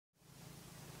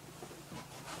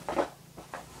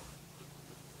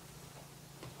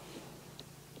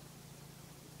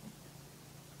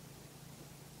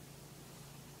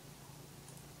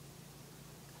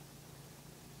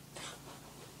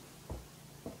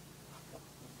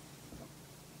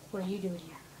What are you doing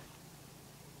here?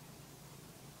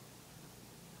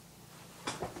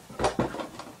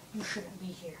 You shouldn't be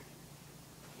here.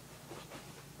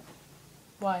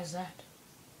 Why is that?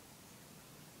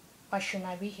 Why shouldn't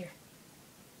I be here?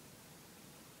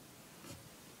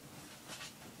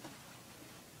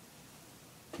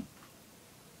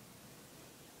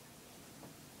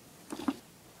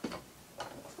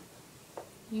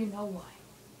 You know why.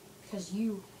 Because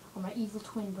you are my evil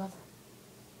twin brother.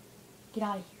 Get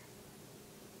out of here.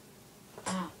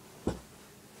 Now.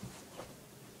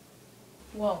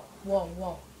 Whoa, whoa,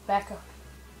 whoa. Back up.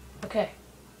 Okay.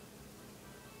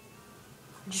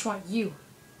 I just want you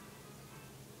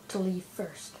to leave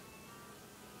first.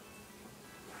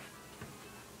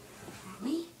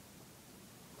 Me?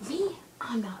 Me?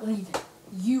 I'm not leaving.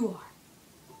 You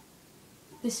are.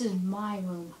 This is my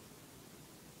room.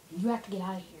 You have to get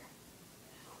out of here.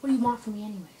 What do you want from me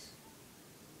anyways?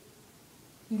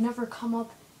 You never come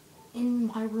up in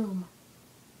my room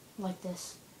like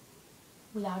this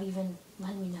without even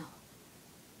letting me know.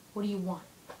 What do you want?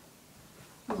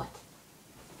 What?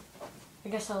 I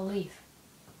guess I'll leave.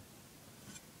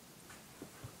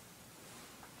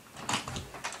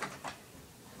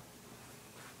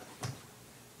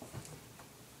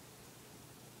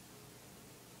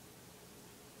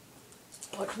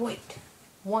 But wait,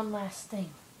 one last thing.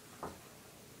 I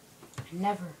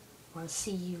never want to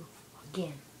see you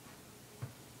again.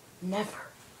 Never.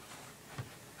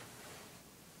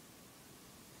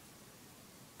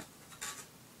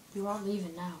 You aren't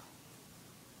leaving now.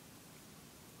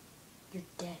 You're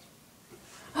dead.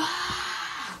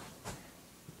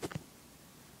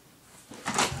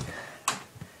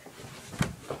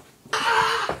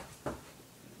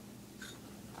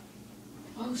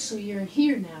 Oh, so you're in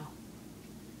here now.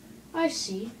 I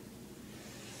see.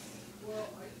 Well,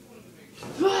 I just wanted to make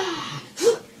sure.